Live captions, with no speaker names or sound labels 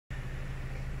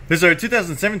This is our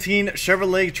 2017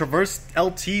 Chevrolet Traverse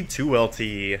LT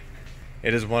 2LT.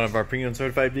 It is one of our premium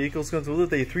certified vehicles. Comes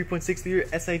with a 3.6-liter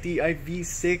SIDI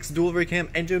V6 dual rear cam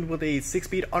engine with a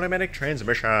 6-speed automatic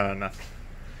transmission.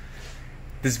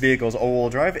 This vehicle is all-wheel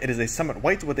drive. It is a Summit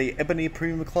White with a ebony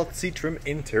premium cloth seat trim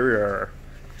interior.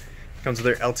 Comes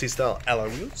with their LT style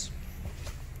alloy wheels.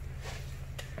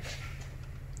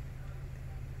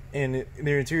 And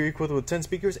their interior equipped with 10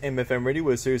 speakers, AM/FM radio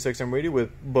with Sirius XM radio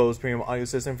with Bose premium audio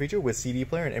system feature with CD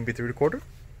player and MP3 recorder.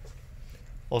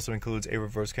 Also includes a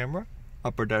reverse camera,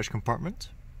 upper dash compartment,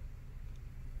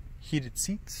 heated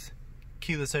seats,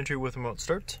 keyless entry with remote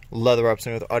start, leather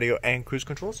option with audio and cruise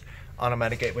controls,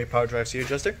 automatic gateway power drive seat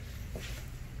adjuster.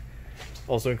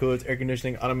 Also includes air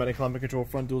conditioning, automatic climate control,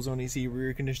 front dual zone AC,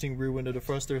 rear conditioning, rear window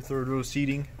defroster, third row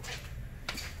seating,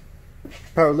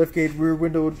 power liftgate, rear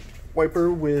window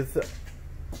wiper with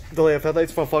delay of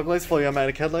headlights, front fog lights, fully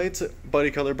automatic headlights,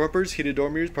 body color bumpers, heated door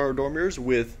mirrors, power door mirrors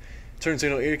with turn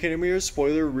signal indicator mirrors,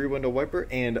 spoiler, rear window wiper,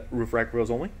 and roof rack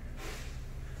wheels only.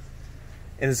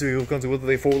 And this vehicle comes with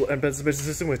a full and suspension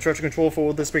system with traction control,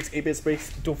 forward disc brakes, 8-bit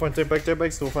brakes, dual front and back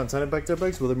airbags, dual front side and back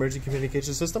airbags with emergency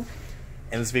communication system.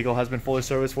 And this vehicle has been fully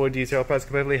serviced, fully detailed, price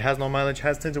competitively, has no mileage,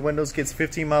 has tinted windows, gets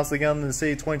 15 miles to the gallon in the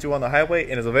city, 22 on the highway,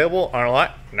 and is available on our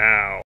lot now.